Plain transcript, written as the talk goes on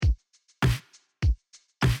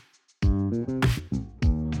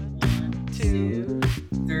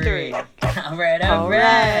All right. All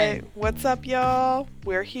right. What's up, y'all?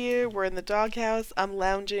 We're here. We're in the doghouse. I'm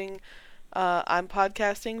lounging. I'm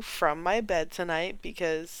podcasting from my bed tonight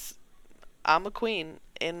because I'm a queen,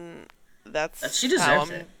 and She deserves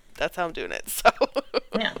it. That's how I'm doing it. So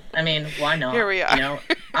yeah, I mean, why not? Here we are. You know,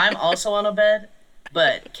 I'm also on a bed,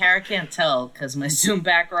 but Kara can't tell because my Zoom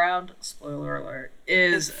background, spoiler alert,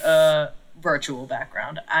 is a virtual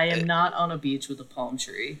background. I am not on a beach with a palm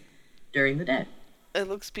tree during the day. It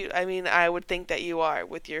looks beautiful. I mean, I would think that you are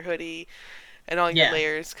with your hoodie and all your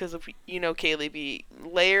layers, because you know Kaylee be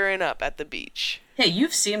layering up at the beach. Hey,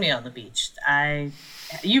 you've seen me on the beach.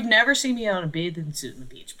 You've never seen me on a bathing suit in the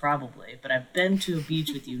beach, probably, but I've been to a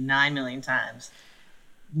beach with you 9 million times.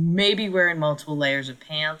 Maybe wearing multiple layers of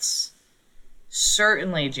pants.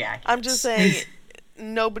 Certainly jackets. I'm just saying,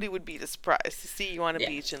 nobody would be surprised to see you on a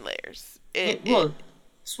beach in layers.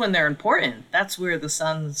 It's when they're important. That's where the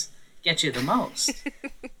suns get you the most.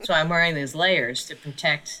 So I'm wearing these layers to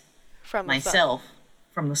protect myself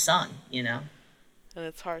from the sun, you know? And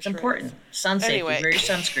it's harsh. It's important. Sun safety. Wear your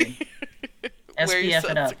sunscreen. SPF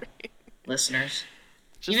it up, listeners.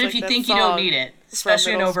 Just even like if you think you don't need it,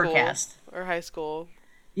 especially in Overcast. Or high school.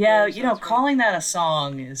 Yeah, you know, calling that a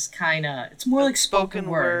song is kind of... It's more like spoken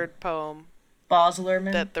word poem. Baz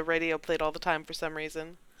Luhrmann. That the radio played all the time for some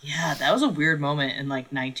reason. Yeah, that was a weird moment in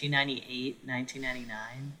like 1998,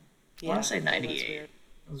 1999. I want to say 98. It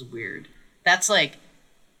was weird. That's like...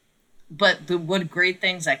 But what great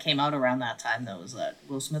things that came out around that time, though, was that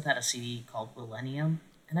Will Smith had a CD called Millennium.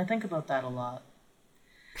 And I think about that a lot.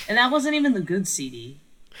 And that wasn't even the good CD,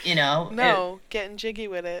 you know? No, Getting Jiggy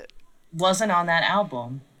with It wasn't on that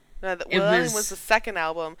album. No, Millennium was the second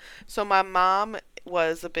album. So my mom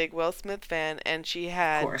was a big Will Smith fan, and she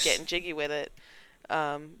had Getting Jiggy with It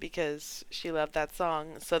because she loved that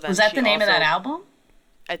song. So then was that the name of that album?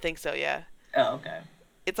 I think so, yeah. Oh, okay.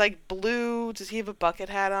 It's like blue. Does he have a bucket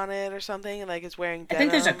hat on it or something? And like is wearing denim? I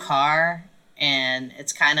think there's a car, and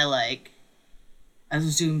it's kind of like a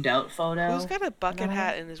zoomed out photo. Who's got a bucket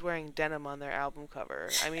hat and is wearing denim on their album cover?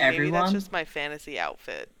 I mean, Everyone? Maybe that's just my fantasy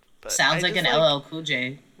outfit. But sounds like an LL Cool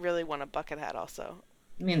J. Really want a bucket hat also.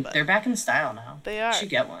 I mean, they're back in style now. They are. We should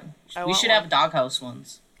get one. We should have doghouse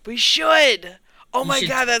ones. We should. Oh my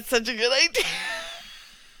god, that's such a good idea.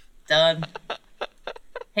 Done.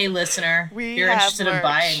 Hey, listener, if you're interested in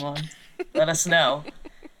buying one, let us know.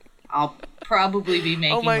 I'll probably be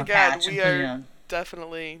making a patch and putting it on.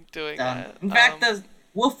 Definitely doing that. In fact, the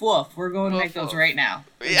woof woof, we're going to make those right now.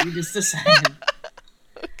 Yeah. We just decided.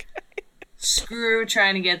 Okay. Screw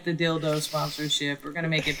trying to get the dildo sponsorship. We're going to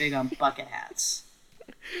make it big on bucket hats.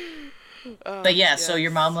 But yeah, so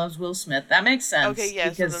your mom loves Will Smith. That makes sense. Okay,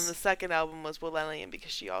 yeah, so then the second album was Millennium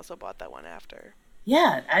because she also bought that one after.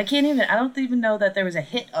 Yeah, I don't even know that there was a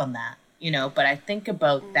hit on that, you know, but I think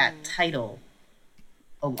about that title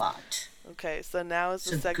a lot. Okay, so now is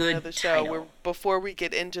the segment of the show where, before we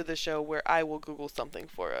get into the show, where I will Google something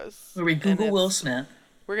for us. Where we Google Will Smith.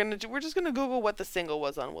 We're just gonna Google what the single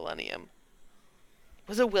was on Millennium.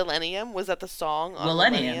 Was it Millennium? Was that the song on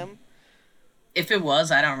Millennium? If it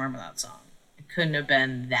was, I don't remember that song. It couldn't have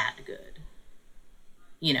been that good.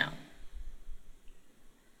 You know.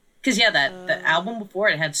 Because, yeah, the album before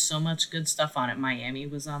it had so much good stuff on it. Miami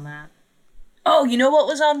was on that. Oh, you know what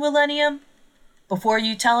was on Millennium? Before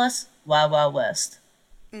you tell us? Wild Wild West.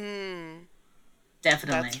 Definitely.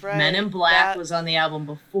 That's right. Men in Black was on the album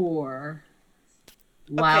before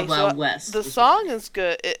Wild Wild West. The song is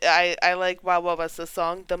good. I like Wild Wild West. The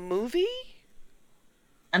song. The movie?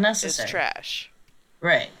 Unnecessary. It's trash.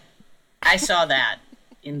 Right. I saw that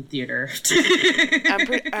in theater.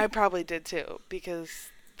 I probably did, too, because...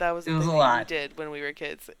 That was the thing we did when we were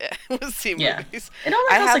kids. Was see movies. It only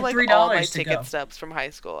cost like $3 all my to ticket go. stubs from high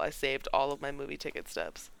school. I saved all of my movie ticket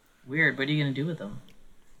stubs. Weird. What are you gonna do with them?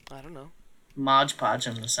 I don't know. Mod Podge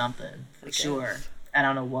them to something for sure. I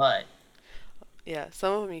don't know what. Yeah,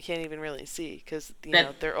 some of them you can't even really see because you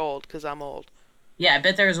know they're old. Because I'm old. Yeah, I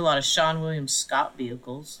bet there was a lot of Sean William Scott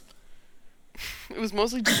vehicles. It was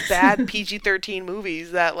mostly just bad PG-13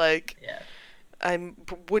 movies that I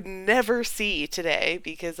would never see today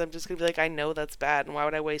because I'm just going to be like, I know that's bad, and why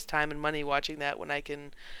would I waste time and money watching that when I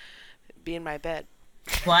can be in my bed?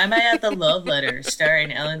 Why am I at the Love Letter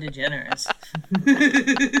starring Ellen DeGeneres?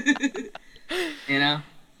 You know?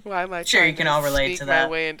 Why am I sure you can all relate to that. My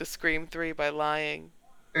way into Scream 3 by lying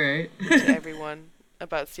to everyone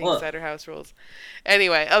about seeing Cider House Rules.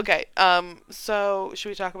 Anyway, okay. So, should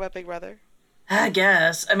we talk about Big Brother? I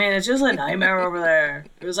guess. I mean, it's just a nightmare over there.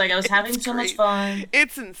 It was like I was having so much fun.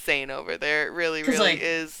 It's insane over there. It really, really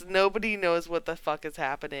is. Nobody knows what the fuck is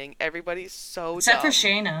happening. Everybody's so except dumb. for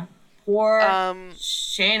Shayna. Poor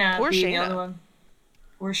Shayna poor being Shayna. the other one.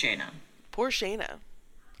 Poor Shayna. Poor Shayna.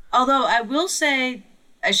 Although I will say,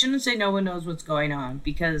 I shouldn't say no one knows what's going on,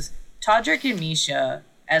 because Todrick and Misha,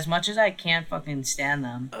 as much as I can't fucking stand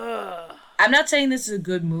them, I'm not saying this is a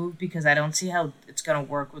good move because I don't see how it's gonna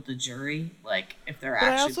work with the jury, like if they're But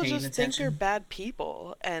actually I also paying just attention. think they're bad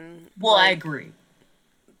people, and Well, like, I agree.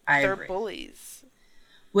 They're agree. bullies.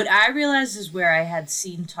 What I realized is where I had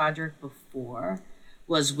seen Todrick before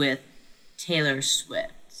was with Taylor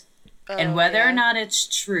Swift. And whether or not it's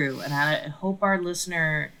true, and I hope our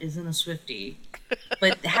listener isn't a Swiftie,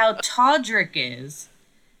 but how Todrick is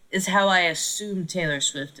how I assume Taylor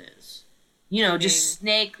Swift is. You know, just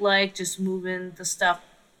snake-like, just moving the stuff.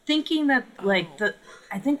 Thinking that,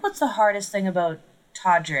 I think what's the hardest thing about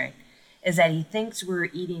Todrick is that he thinks we're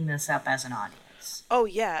eating this up as an audience. Oh,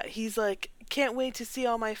 yeah. He's like, can't wait to see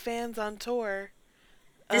all my fans on tour.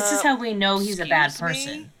 This is how we know he's a bad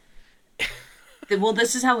person. Well,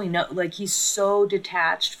 this is how we know, like, he's so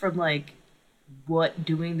detached from, like, what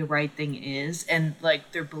doing the right thing is, and,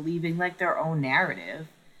 like, they're believing, like, their own narrative.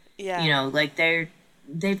 Yeah. You know, like,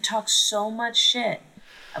 they've talked so much shit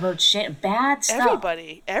about shit, bad stuff.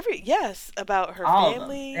 Everybody. Yes, about her All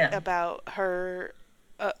family, of them, yeah. about her...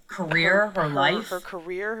 career, her life. Her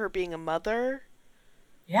career, her being a mother.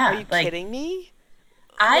 Yeah. Are you kidding me?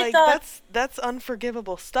 I thought... That's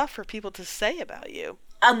unforgivable stuff for people to say about you.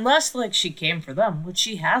 Unless, like, she came for them, which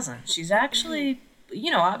she hasn't. She's actually,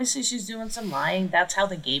 you know, obviously she's doing some lying. That's how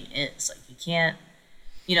the game is. Like, you can't,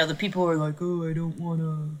 you know, the people who are like, oh, I don't want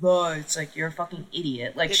to lie. It's like, you're a fucking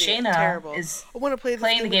idiot. Like, Shayna is I want to play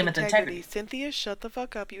playing the game with integrity. Cynthia, shut the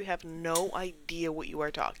fuck up. You have no idea what you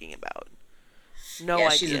are talking about. No yeah,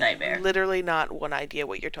 idea. She's a nightmare. Literally not one idea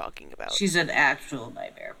what you're talking about. She's an actual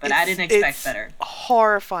nightmare. But I didn't expect better.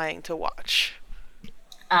 Horrifying to watch.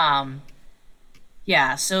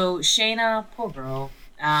 Yeah, so Shayna, poor girl,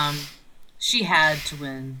 she had to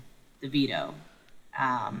win the veto.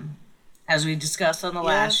 As we discussed on the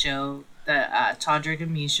last show, Todrick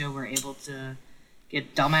and Misha were able to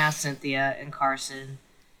get dumbass Cynthia and Carson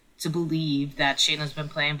to believe that Shayna's been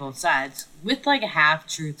playing both sides with, like,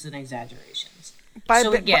 half-truths and exaggerations.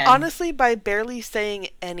 Honestly, by barely saying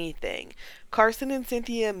anything. Carson and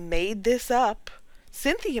Cynthia made this up.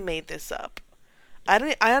 Cynthia made this up.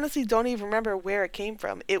 I honestly don't even remember where it came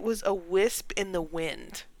from. It was a wisp in the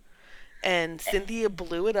wind. And Cynthia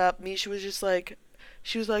blew it up. Misha was just like,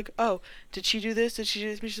 she was like, oh, did she do this? Did she do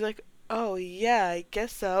this? Misha's like, oh, yeah, I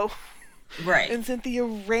guess so. Right. And Cynthia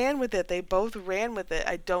ran with it. They both ran with it.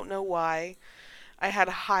 I don't know why. I had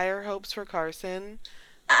higher hopes for Carson.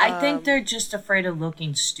 I think they're just afraid of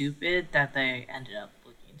looking stupid that they ended up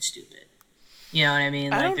looking stupid. You know what I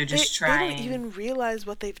mean? Like, they're just trying. They don't even realize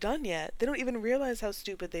what they've done yet. They don't even realize how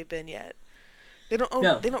stupid they've been yet. They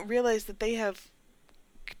don't realize that they have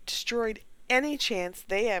destroyed any chance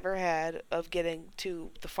they ever had of getting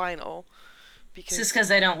to the final. Because, it's just because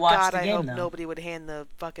they don't watch the game, I hope nobody would hand the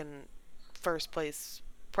fucking first place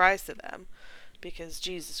prize to them. Because,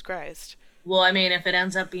 Jesus Christ. Well, I mean, if it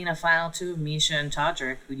ends up being a final two, Misha and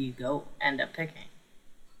Todrick, who do you end up picking?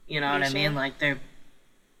 You know what I mean? Like, they're...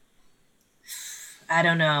 I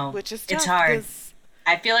don't know. Which is tough. It's hard.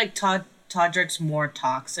 I feel like Todrick's more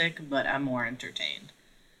toxic, but I'm more entertained.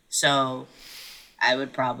 So I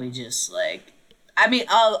would probably just, like... I mean,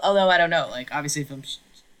 although I don't know. Like, obviously, if I'm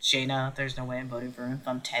Shayna, there's no way I'm voting for him. If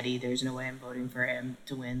I'm Teddy, there's no way I'm voting for him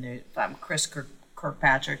to win. If I'm Chris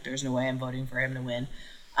Kirkpatrick, there's no way I'm voting for him to win.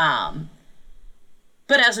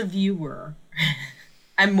 But as a viewer,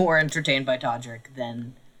 I'm more entertained by Todrick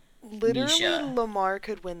than Literally, Misha. Lamar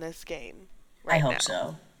could win this game. I hope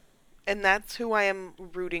so. And that's who I am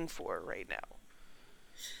rooting for right now.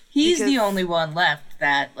 He's the only one left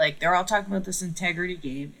that, like, they're all talking about this integrity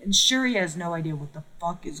game, and sure, he has no idea what the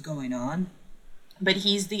fuck is going on, but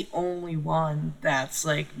he's the only one that's,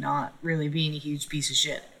 like, not really being a huge piece of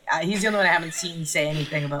shit. He's the only one I haven't seen say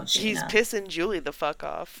anything about Shayna. He's pissing Julie the fuck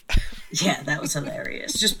off. Yeah, that was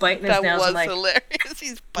hilarious. Just biting his nails. That was hilarious.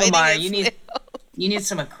 He's biting Lamar, his nails. You need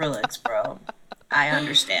some acrylics, bro. I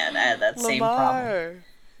understand. I had that same problem.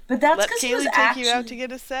 But that's because he was actually... take you out to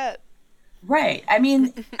get a set. Right. I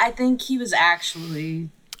mean, I think he was actually,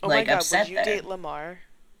 like, upset there. Would you date Lamar?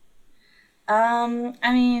 I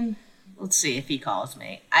mean, let's see if he calls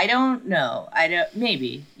me. I don't know.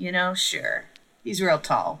 Maybe. You know, sure. He's real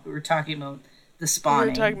tall. We were talking about the spawning. We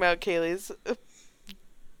were talking about Kaylee's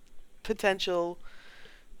potential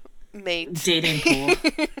mate. Dating pool.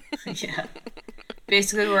 Yeah.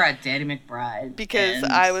 Basically, we're at Danny McBride. Because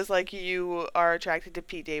I was like, you are attracted to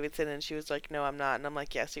Pete Davidson, and she was like, no, I'm not. And I'm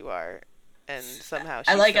like, yes, you are. And somehow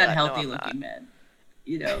I like unhealthy looking men.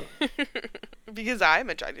 you know. Because I'm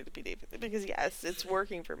attracted to Pete Davidson. Because yes, it's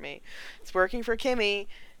working for me. It's working for Kimmy.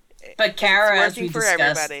 But Kara, as we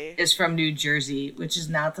discussed, is from New Jersey, which is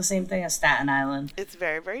not the same thing as Staten Island. It's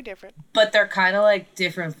very, very different. But they're kind of like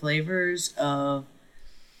different flavors of,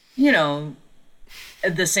 you know,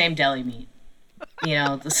 the same deli meat. You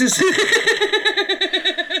know, this is...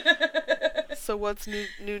 So what's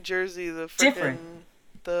New Jersey? The frickin', different.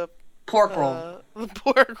 The pork roll. The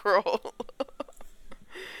pork roll.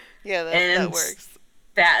 Yeah, that works.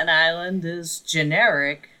 Staten Island is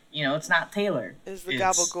generic. You know, it's not tailored. Is the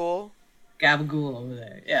gabagool? Gabagool over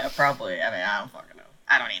there. Yeah, probably. I mean, I don't fucking know.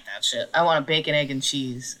 I don't eat that shit. I want a bacon, egg, and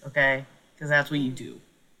cheese, okay? Because that's what you do.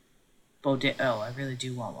 Oh, I really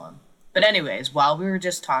do want one. But anyways, while we were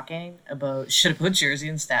just talking about should have put Jersey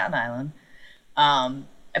and Staten Island, I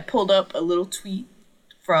pulled up a little tweet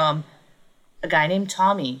from a guy named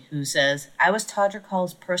Tommy who says, I was Todrick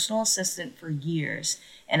Hall's personal assistant for years,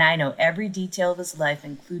 and I know every detail of his life,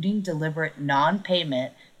 including deliberate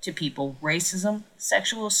non-payment to people, racism,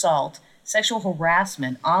 sexual assault, sexual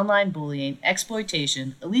harassment, online bullying,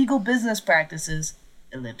 exploitation, illegal business practices,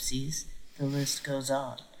 ellipses, the list goes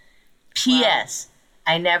on. P.S.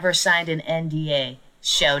 I never signed an NDA.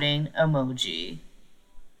 Shouting emoji.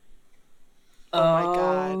 Oh my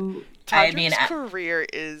god. Todrick's career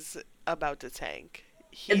is about to tank.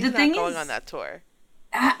 He's not going on that tour.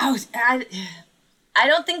 I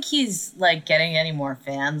don't think he's like getting any more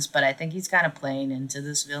fans, but I think he's kind of playing into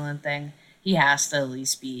this villain thing. He has to at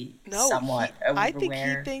least be somewhat aware. I think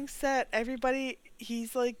he thinks that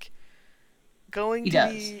he's like going to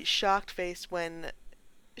be shocked faced when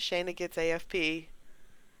Shayna gets AFP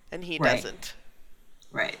and he doesn't.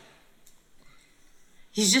 Right.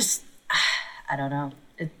 He's just, I don't know.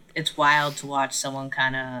 It's wild to watch someone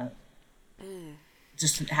kind of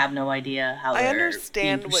just have no idea how they're I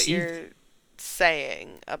understand being what you're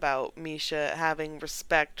saying about Misha having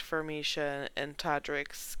respect for Misha and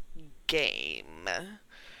Todrick's game,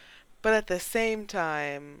 but at the same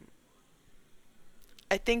time,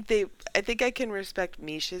 I think I can respect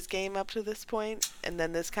Misha's game up to this point, and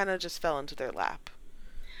then this kind of just fell into their lap.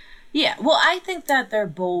 Yeah, well, I think that they're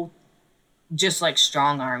both just like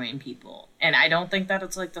strong-arming people, and I don't think that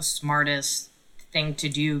it's like the smartest thing to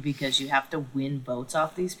do because you have to win votes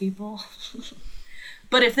off these people.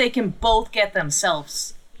 But if they can both get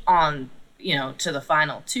themselves on, you know, to the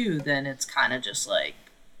final two, then it's kind of just like,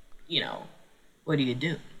 you know, what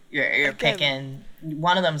do? You're picking,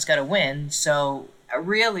 one of them's got to win, so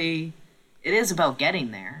really, it is about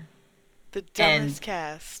getting there. The dumbest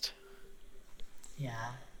cast.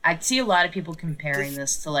 Yeah. I see a lot of people comparing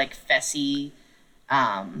this to, like, Fessy.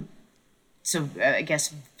 So, I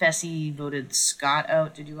guess Fessy voted Scott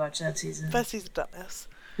out. Did you watch that season? Fessy's a dumbass.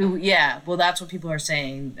 Well, that's what people are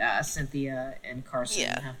saying. Cynthia and Carson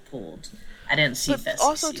have pulled. I didn't see Fessy's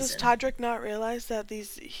also, season. does Todrick not realize that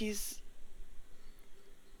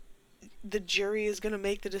the jury is going to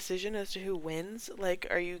make the decision as to who wins? Like,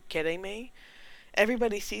 are you kidding me?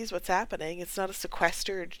 Everybody sees what's happening. It's not a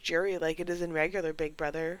sequestered jury like it is in regular Big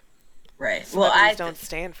Brother. Right. Celebrities don't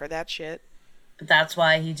stand for that shit. But that's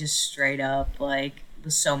why he just straight up, like,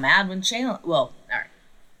 was so mad when Shayna... Well, alright.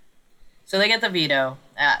 So they get the veto.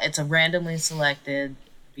 It's a randomly selected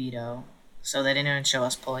veto. So they didn't even show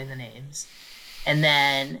us pulling the names. And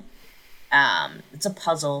then it's a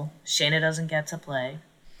puzzle. Shayna doesn't get to play.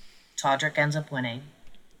 Todrick ends up winning.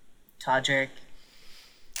 Todrick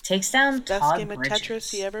takes down Todd Best game Bridges. of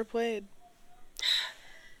Tetris he ever played.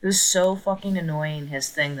 It was so fucking annoying, his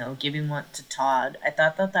thing, though, giving one to Todd. I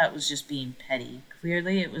thought that was just being petty.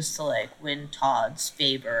 Clearly, it was to, like, win Todd's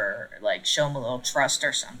favor, or, like, show him a little trust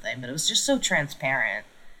or something. But it was just so transparent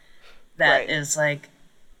that is like,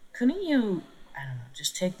 couldn't you, I don't know,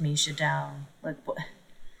 just take Misha down? Like, what?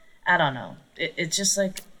 I don't know. It's just,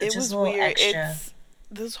 like, it's just a little weird. Extra.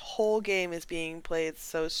 This whole game is being played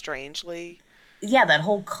so strangely. Yeah, that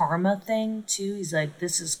whole karma thing, too. He's like,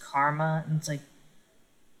 this is karma. And it's like,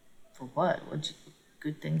 for what? What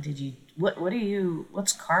good thing did you...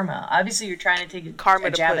 What's karma? Obviously, you're trying to take a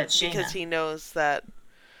jab at Shayna. Because he knows that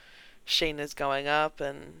Shayna's going up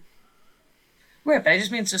and... Right, but I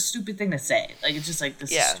just mean it's a stupid thing to say. Like, it's just like,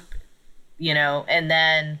 this is stupid. You know? And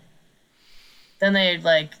then they,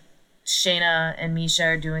 like... Shayna and Misha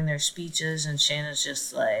are doing their speeches, and Shayna's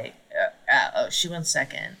just like, she went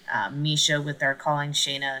second. Misha with their calling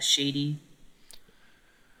Shayna shady.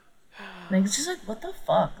 Like, it's just like, what the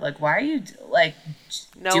fuck? Like, why are you, like,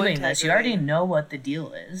 doing this? You already know what the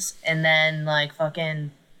deal is. And then, like, fucking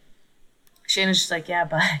Shayna's just like, yeah,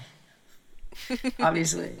 bye.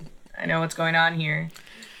 Obviously. I know what's going on here.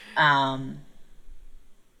 Yeah,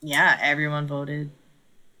 everyone voted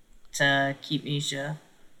to keep Misha.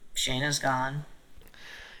 Shayna's gone.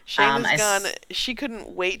 Shayna's gone. She couldn't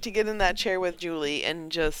wait to get in that chair with Julie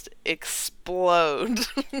and just explode.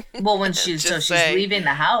 Well, when she's leaving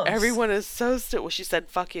the house. Everyone is so still. Well, she said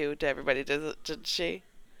 "fuck you" to everybody. Did she?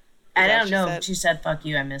 I don't know if she said "fuck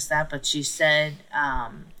you." I missed that, but she said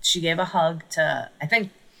she gave a hug to, I think,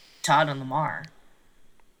 Todd and Lamar.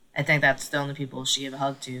 I think that's the only people she gave a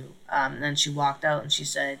hug to. And then she walked out and she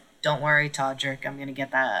said, "Don't worry, Todrick, I'm gonna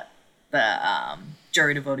get the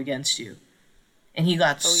jury to vote against you." And he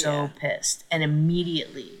got pissed. And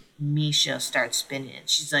immediately, Misha starts spinning.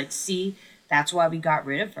 She's like, "See, that's why we got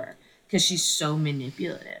rid of her. Because she's so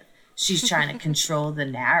manipulative. She's trying to control the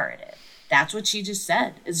narrative. That's what she just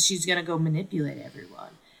said, is she's going to go manipulate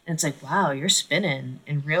everyone." And it's like, wow, you're spinning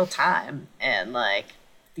in real time. And, like,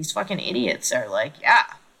 these fucking idiots are like, yeah,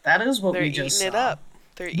 that is what we just saw.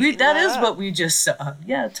 They're eating it up. That is what we just saw.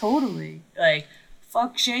 Yeah, totally. Like,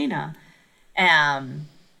 fuck Shayna.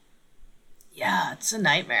 Yeah, it's a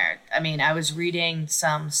nightmare. I mean, I was reading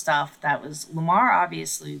some stuff that was... Lamar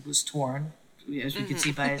obviously was torn, as we could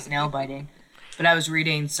see by his nail biting. But I was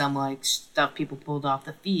reading some, like, stuff people pulled off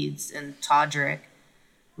the feeds. And Todrick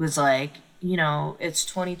was like, you know, it's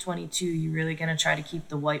 2022. You really going to try to keep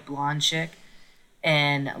the white blonde chick?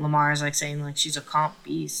 And Lamar's, like, saying, like, she's a comp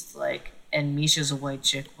beast. Like, and Misha's a white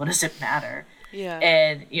chick. What does it matter? Yeah.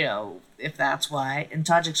 And, you know, if that's why... And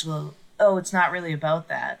Todrick's, well... oh, it's not really about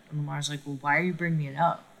that. And Lamar's like, well, why are you bringing it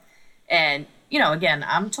up? And, you know, again,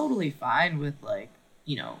 I'm totally fine with, like,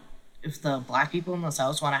 you know, if the black people in this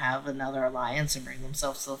house want to have another alliance and bring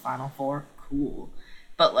themselves to the Final Four, cool.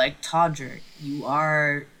 But, like, Todrick, you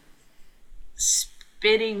are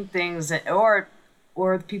spitting things that, or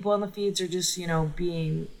the people in the feeds are just, you know,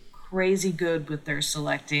 being crazy good with their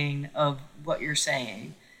selecting of what you're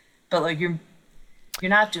saying. But, like, you're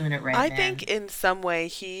not doing it right, I think in some way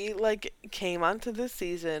he, like, came onto this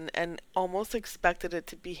season and almost expected it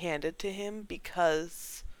to be handed to him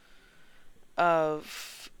because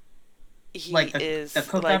of he like is the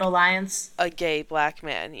Cookout like Alliance, a gay black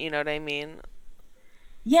man. You know what I mean?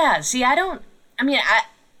 Yeah. See, I don't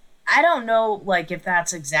know, like, if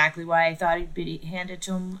that's exactly why I thought he'd be handed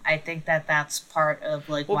to him. I think that that's part of,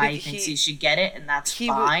 like, why he thinks he should get it, and that's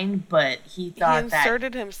fine. But he thought he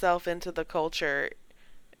inserted himself into the culture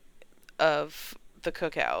of the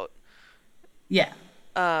Cookout. Yeah.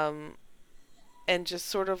 And just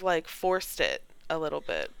sort of, like, forced it a little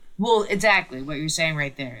bit. Well, exactly. What you're saying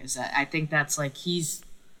right there is that I think that's, like, he's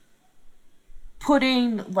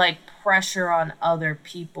putting, like, pressure on other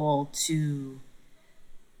people to,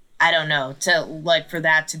 I don't know, to, like, for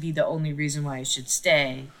that to be the only reason why he should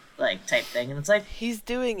stay, like, type thing. And it's like, he's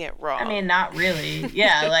doing it wrong. I mean, not really.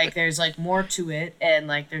 Yeah, like, there's, like, more to it. And,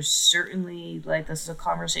 like, there's certainly, like, this is a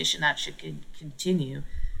conversation that should continue.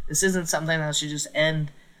 This isn't something that should just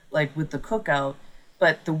end, like, with the Cookout.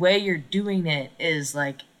 But the way you're doing it is,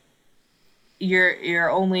 like,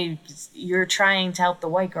 you're trying to help the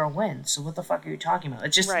white girl win. So what the fuck are you talking about?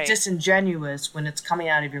 It's just disingenuous when it's coming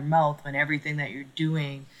out of your mouth, when everything that you're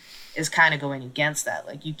doing is kind of going against that.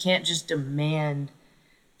 Like, you can't just demand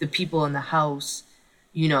the people in the house,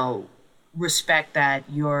 you know, respect that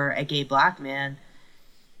you're a gay black man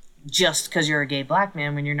just because you're a gay black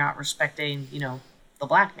man when you're not respecting, you know, the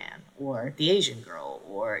black man or the Asian girl,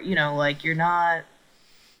 or, you know, like, you're not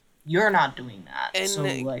doing that. And so,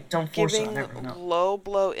 like, don't force it on everyone else. Low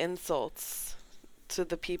blow insults to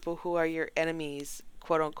the people who are your enemies,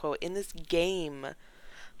 quote unquote, in this game.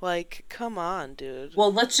 Like, come on, dude.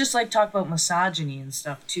 Well, let's just, like, talk about misogyny and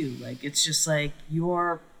stuff too. Like, it's just like,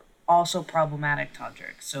 you're also problematic,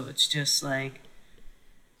 Todrick. So it's just like,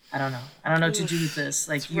 I don't know what to do with this.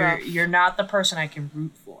 Like, you're not the person I can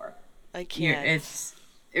root for. I can't.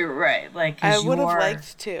 Right. Like, I would have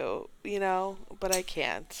liked to, you know, but I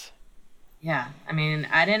can't. Yeah. I mean,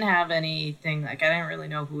 I didn't have anything, like, I didn't really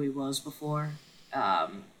know who he was before.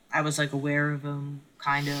 I was, like, aware of him,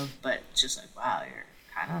 kind of, but just like, wow, you're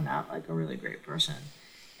kind of not, like, a really great person.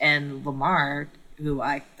 And Lamar, who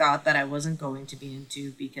I thought that I wasn't going to be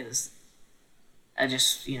into because I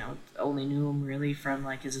just, you know, only knew him really from,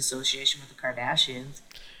 like, his association with the Kardashians.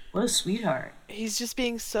 What a sweetheart. He's just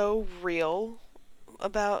being so real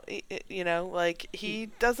about it, you know, like, he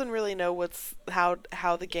doesn't really know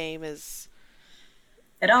how the game is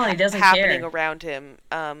happening around him.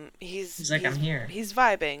 He's like, I'm here. He's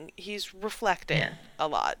vibing. He's reflecting a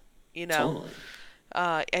lot, you know. Totally.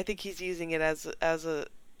 I think he's using it as a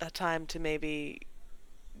time to maybe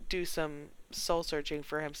do some soul searching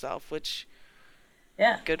for himself, which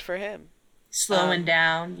good for him. Slowing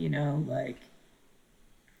down, you know, like,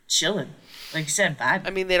 chilling, like you said, vibing. I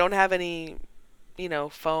mean, they don't have any,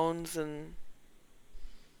 phones and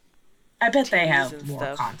I bet TVs they have more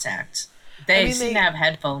stuff. contact. They seem to have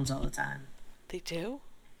headphones all the time. They do?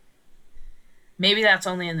 Maybe that's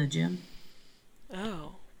only in the gym.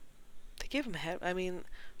 Oh. They give them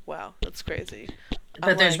wow, that's crazy.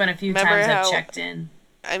 But there's been a few times I've checked in.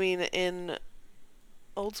 I mean, in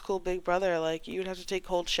old school Big Brother, you'd have to take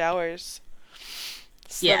cold showers.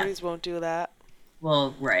 Celebrities won't do that.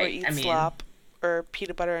 Well, right. Or eat slop or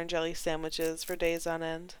peanut butter and jelly sandwiches for days on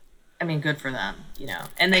end. I mean, good for them,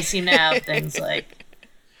 And they seem to have things like,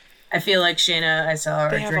 I feel like Shayna, I saw her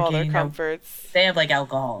drinking. They have all their comforts. They have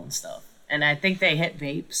alcohol and stuff. And I think they hit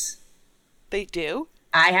vapes. They do?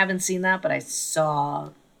 I haven't seen that, but I saw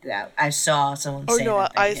that. I saw someone say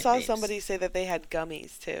that I saw somebody say that they had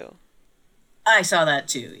gummies too. I saw that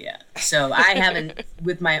too, yeah. So I haven't,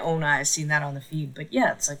 with my own eyes, seen that on the feed. But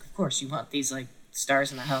yeah, it's of course, you want these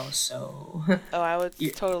stars in the house, so. Oh, I would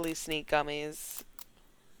totally sneak gummies.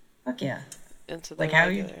 Fuck yeah. Into the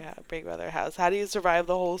regular Big Brother house. How do you survive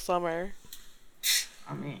the whole summer?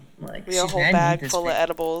 I mean, we have a whole bag full of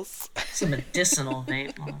edibles. Some medicinal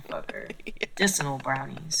vape, motherfucker. Yeah. Medicinal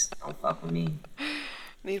brownies. Don't fuck with me.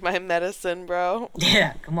 Need my medicine, bro.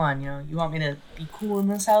 Yeah, come on, you want me to be cool in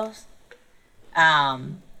this house?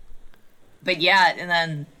 But yeah, and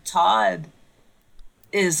then Todd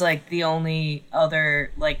is the only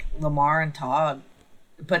other Lamar and Todd,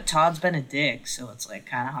 but Todd's been a dick, so it's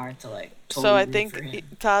kind of hard to totally So I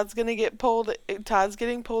think Todd's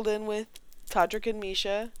getting pulled in with Todrick and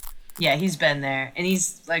Misha. Yeah, he's been there, and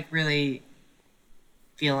he's really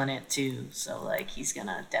feeling it too. So he's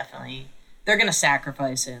gonna they're gonna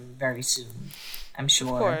sacrifice him very soon, I'm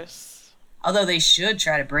sure. Of course. Although they should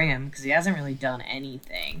try to bring him because he hasn't really done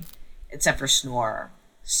anything except for snore.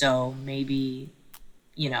 So maybe,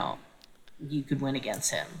 you could win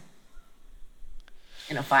against him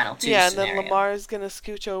in a final two scenario. And then Lamar's gonna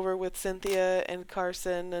scooch over with Cynthia and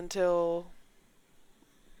Carson until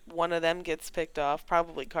one of them gets picked off,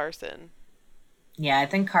 probably Carson. Yeah, I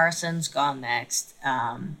think Carson's gone next.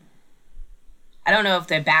 I don't know if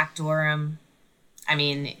they backdoor him. I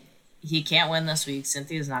mean, he can't win this week.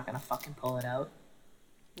 Cynthia's not going to fucking pull it out.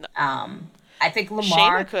 No. I think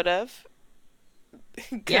Lamar... Shayna could have.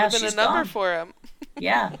 Could have been a number for him.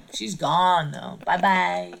 Yeah, she's gone, though.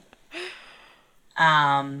 Bye-bye.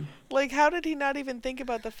 How did he not even think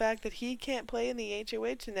about the fact that he can't play in the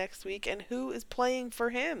HOH next week, and who is playing for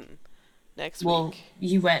him next week? Well,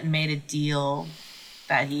 he went and made a deal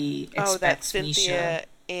that he expects that Cynthia Misha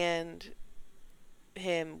and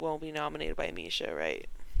him won't be nominated by Misha, right?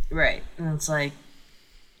 Right. And it's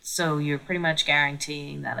so you're pretty much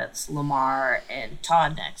guaranteeing that it's Lamar and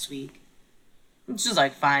Todd next week. Which is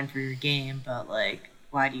fine for your game, but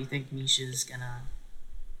why do you think Misha's gonna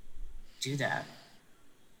do that?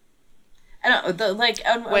 I don't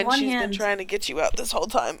know, when on she's one hand, been trying to get you out this whole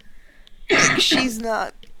time. she's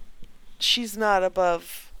not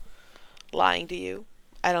above lying to you,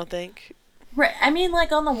 I don't think. Right. I mean,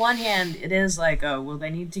 on the one hand, it is oh, well, they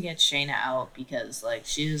need to get Shayna out because,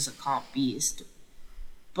 she is a comp beast.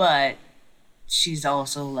 But she's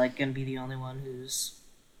also, gonna be the only one who's,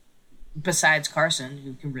 besides Carson,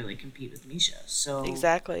 who can really compete with Misha. So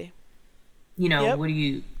exactly. Yep. What are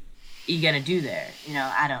you gonna do there?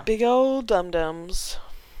 I don't. Big old dum-dums.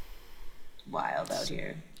 Wild out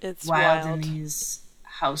here. It's wild in these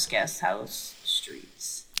guest house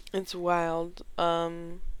streets. It's wild.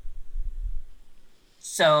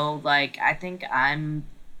 So, I think I'm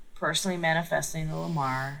personally manifesting the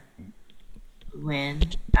Lamar win,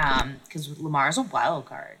 because Lamar's a wild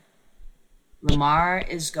card. Lamar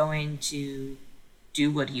is going to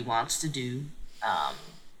do what he wants to do,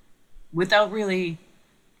 without really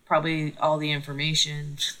probably all the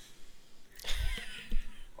information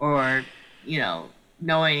or,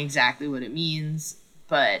 knowing exactly what it means,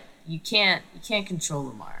 but you can't control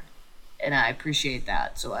Lamar, and I appreciate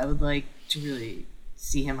that. So I would like to really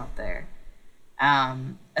see him up there.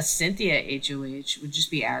 A Cynthia HOH would just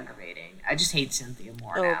be aggravating. I just hate Cynthia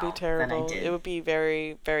more now. It would be terrible. Than I did. It would be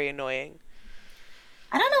very, very annoying.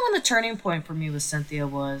 I don't know when the turning point for me with Cynthia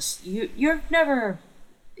was. You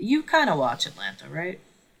kind of watch Atlanta, right?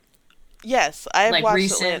 Yes, I've watched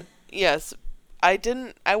recent. Atlanta. Yes, I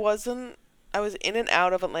didn't. I was in and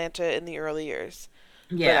out of Atlanta in the early years.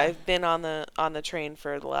 Yeah, but I've been on the train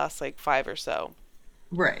for the last 5 or so.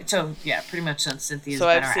 Right. So yeah, pretty much since Cynthia's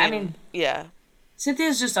been around. I mean, yeah,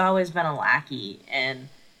 Cynthia's just always been a lackey, and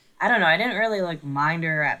I don't know. I didn't really mind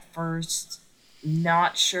her at first.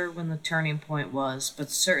 Not sure when the turning point was, but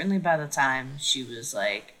certainly by the time she was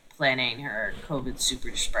planning her COVID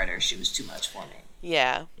super spreader, she was too much for me.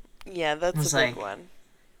 Yeah, that's a big one.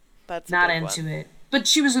 That's not into it. But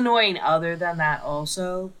she was annoying other than that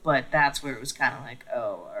also, but that's where it was kind of like,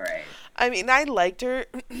 oh, all right. I mean, I liked her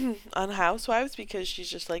on Housewives because she's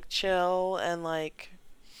just, like, chill and, like,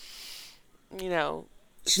 you know,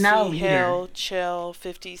 she's not a leader. Hill, chill,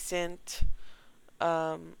 50 Cent.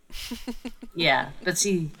 Yeah, but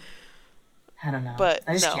see, I don't know. But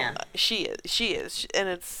I just no, can't. She is, and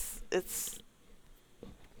it's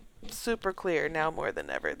super clear now more than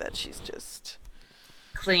ever that she's just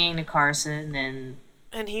clinging to Carson,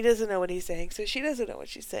 and he doesn't know what he's saying, so she doesn't know what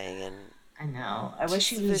she's saying, and I know. I wish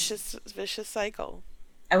he was vicious cycle.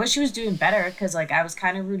 I wish he was doing better because, like, I was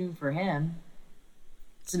kind of rooting for him.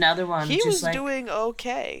 It's another one. He just was like, doing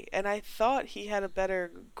okay, and I thought he had a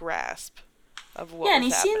better grasp of what and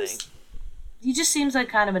was happening. He just seems like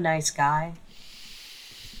kind of a nice guy.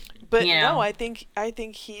 But no, I think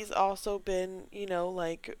he's also been,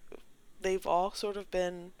 like, they've all sort of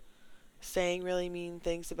been saying really mean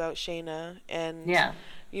things about Shayna, and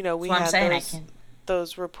we had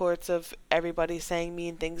those reports of everybody saying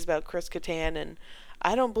mean things about Chris Kattan, and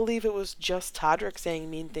I don't believe it was just Todrick saying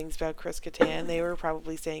mean things about Chris Kattan. They were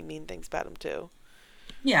probably saying mean things about him too.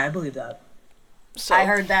 Yeah, I believe that. So I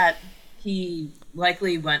heard that he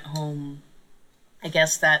likely went home. I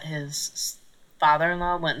guess that his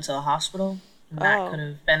father-in-law went into the hospital. And that could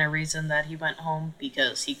have been a reason that he went home,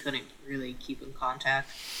 because he couldn't really keep in contact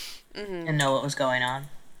and know what was going on.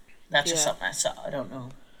 That's just something I saw. I don't know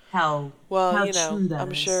how true that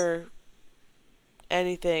I'm is. sure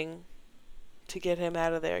anything to get him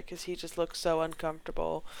out of there, because he just looks so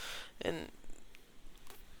uncomfortable, and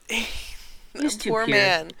he's too poor pure.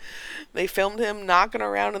 Man. They filmed him knocking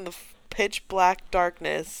around in the pitch black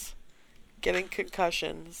darkness, getting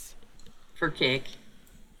concussions for cake.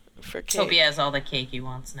 Cake. Hope he has all the cake he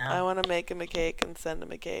wants now. I want to make him a cake and send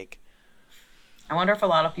him a cake. I wonder if a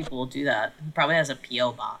lot of people will do that. He probably has a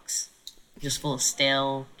P.O. box just full of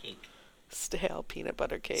stale cake. Stale peanut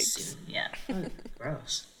butter cakes. Yeah.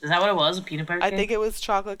 Gross. Is that what it was? A peanut butter cake? I think it was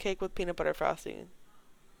chocolate cake with peanut butter frosting.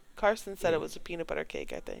 Carson said it was a peanut butter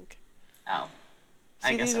cake, I think. Oh.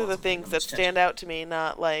 See, these are the things that stand out to me,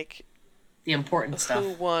 not like the important stuff.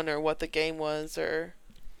 Who won or what the game was, or...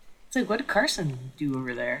 It's like, what did Carson do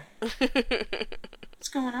over there? What's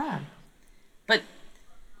going on? But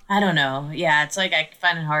I don't know. Yeah, it's like I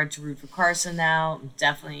find it hard to root for Carson now. I'm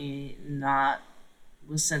definitely not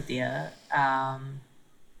with Cynthia.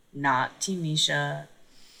 Not Team Misha.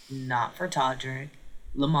 Not for Todrick.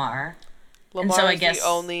 Lamar. Lamar so is the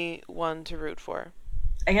only one to root for.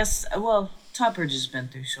 I guess, well, Todd Bridges has been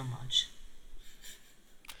through so much.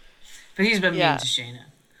 But he's been mean to Shayna.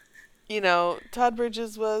 Todd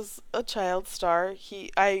Bridges was a child star.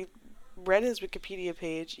 I read his Wikipedia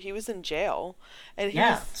page. He was in jail, and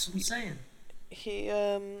that's what I'm saying. He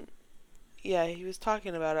was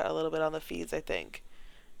talking about it a little bit on the feeds, I think.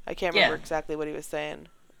 I can't remember exactly what he was saying.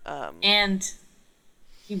 And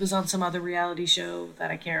he was on some other reality show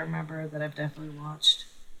that I can't remember that I've definitely watched.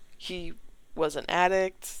 He was an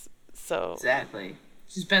addict, so exactly.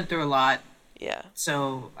 He's been through a lot. Yeah.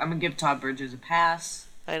 So I'm gonna give Todd Bridges a pass.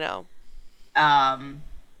 I know.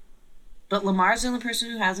 But Lamar's the only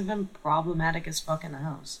person who hasn't been problematic as fuck in the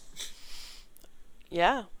house.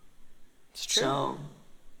 Yeah. It's true. So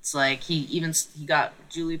it's like he got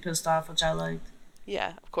Julie pissed off, which I liked.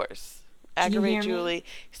 Yeah, of course. Aggravate Julie.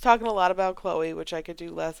 He's talking a lot about Chloe, which I could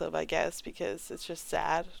do less of, I guess, because it's just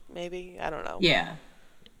sad, maybe. I don't know. Yeah.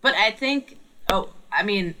 But I think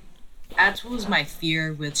that's what was my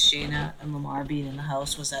fear with Shayna and Lamar being in the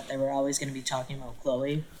house, was that they were always going to be talking about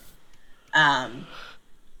Chloe.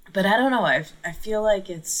 But I don't know. I feel like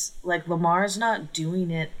it's like Lamar's not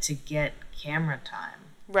doing it to get camera time.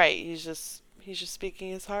 Right. He's just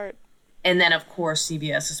speaking his heart. And then, of course,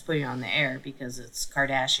 CBS is putting it on the air because it's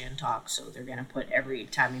Kardashian talk, so they're going to put every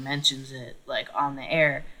time he mentions it, like, on the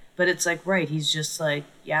air. But it's like, right, he's just like,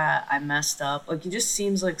 yeah, I messed up. Like, he just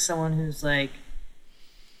seems like someone who's, like,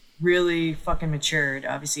 really fucking matured.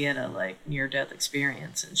 Obviously had a, like, near-death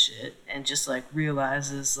experience and shit. And just, like,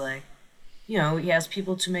 realizes, like, he has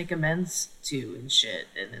people to make amends to and shit.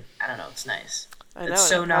 And I don't know, it's nice. I know, it's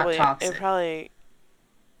so not toxic. It probably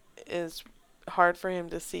is hard for him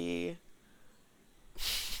to see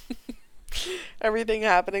everything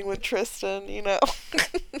happening with Tristan,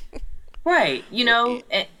 Right, her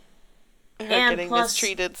and getting plus,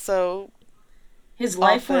 mistreated so his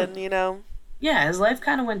life often, Yeah, his life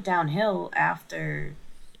kind of went downhill after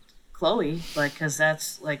Chloe, like, because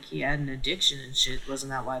that's, like, he had an addiction and shit. Wasn't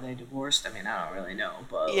that why they divorced? I mean, I don't really know,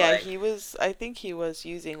 but, yeah, like, I think he was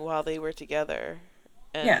using while they were together.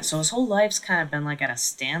 And yeah, so his whole life's kind of been, like, at a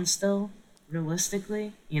standstill,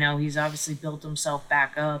 realistically. You know, he's obviously built himself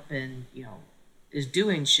back up and, is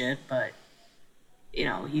doing shit, but,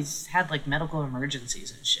 he's had, like, medical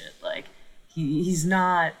emergencies and shit. Like, he's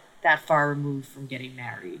not that far removed from getting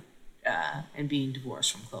married and being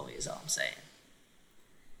divorced from Chloe is all I'm saying.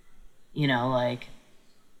 Like...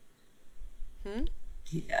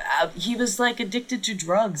 He was, like, addicted to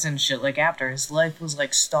drugs and shit, like, after. His life was,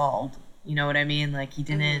 like, stalled. You know what I mean? Like, he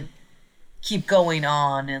didn't keep going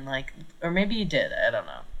on and, like... Or maybe he did. I don't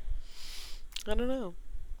know.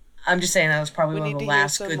 I'm just saying that was probably one of the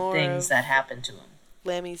last good things that happened to him.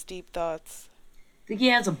 Lammy's deep thoughts. I think he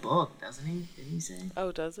has a book, doesn't he? Didn't he say?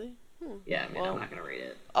 Oh, does he? Yeah, I mean, I'm not going to read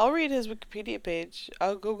it. I'll read his Wikipedia page.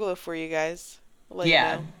 I'll Google it for you guys.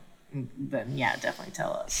 Then, definitely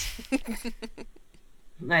tell us.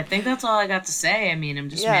 I think that's all I got to say. I mean, I'm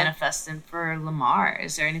just manifesting for Lamar.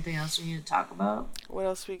 Is there anything else we need to talk about? What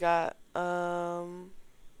else we got? Well,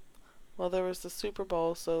 there was the Super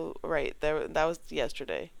Bowl, so that was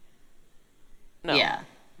yesterday. No. Yeah.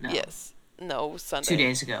 No. Yes. No, it was Sunday. 2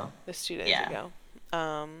 days ago. It's 2 days ago.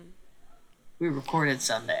 We recorded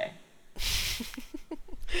Sunday.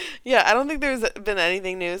 Yeah, I don't think there's been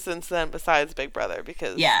anything new since then besides Big Brother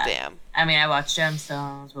because, damn. I mean, I watched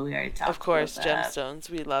Gemstones, but we already talked about that. Of course, Gemstones.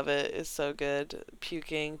 We love it. It's so good.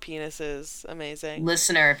 Puking, penises, amazing.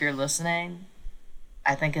 Listener, if you're listening,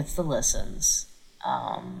 I think it's the listens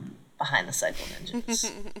behind the Cycle Ninjas.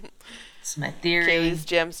 It's my theory. Kaylee's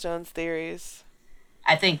Gemstones theories.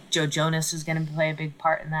 I think Joe Jonas is going to play a big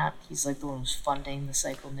part in that. He's like the one who's funding the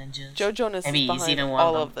Cycle Ninjas. Joe Jonas is behind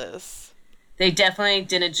all of this. They definitely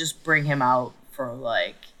didn't just bring him out for,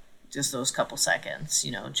 like, just those couple seconds.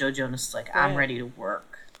 Joe Jonas is like, I'm ready to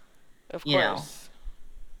work. Of course.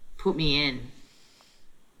 Put me in.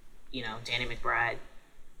 Danny McBride.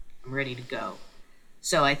 I'm ready to go.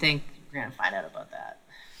 So I think we're going to find out about that.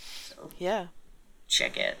 So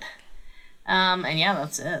check it. And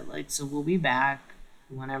that's it. Like, so we'll be back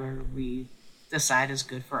whenever we decide is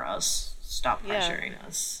good for us. Stop pressuring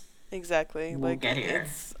us. Exactly. We'll get here.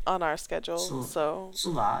 It's on our schedule, so it's a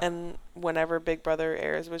lot. And whenever Big Brother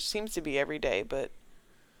airs, which seems to be every day, but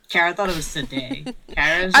Kara thought it was today.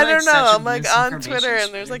 Kara's I don't know. I'm like on Twitter,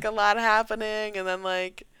 and there's like a lot happening, and then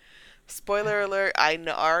like, spoiler alert, I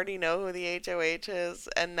already know who the HOH is,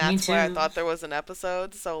 and that's why I thought there was an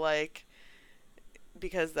episode. So like,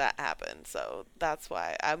 because that happened, so that's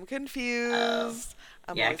why I'm confused.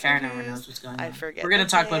 Kara never knows what's going on. I forget. We're gonna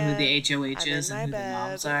talk about who the HOH is and who the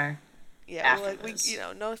moms are. Yeah, we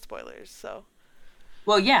no spoilers. So.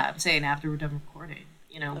 Well, yeah, I'm saying after we're done recording,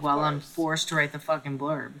 while I'm forced to write the fucking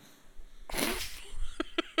blurb.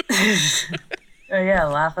 Oh yeah,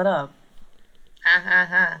 laugh it up. Ha ha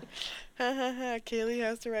ha. Ha ha ha. Kaylee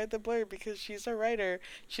has to write the blurb because she's a writer.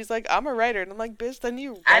 She's like, I'm a writer, and I'm like, bitch, then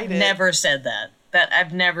you write it. I've never said that.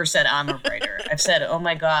 I've never said I'm a writer. I've said, oh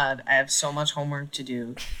my god, I have so much homework to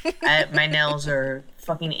do. My nails are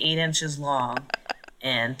fucking 8 inches long,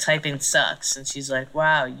 and typing sucks. And she's like,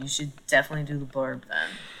 wow, you should definitely do the blurb then.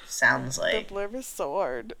 Sounds like... The blurb is so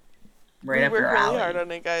hard. Right up your alley. We work really hard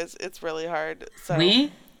on it, guys. It's really hard. So.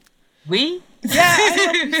 We? Yeah,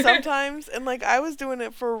 I help you sometimes. And, like, I was doing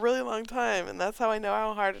it for a really long time, and that's how I know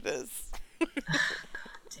how hard it is.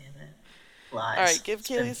 Lies. All right, give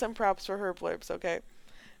Kaylee some props for her blurbs, okay?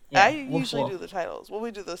 Yeah, I usually do the titles. Well,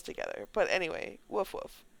 we do those together. But anyway, woof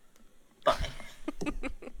woof. Bye.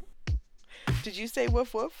 Did you say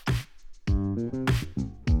woof woof? Oh,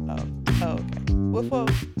 okay. Woof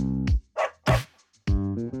woof.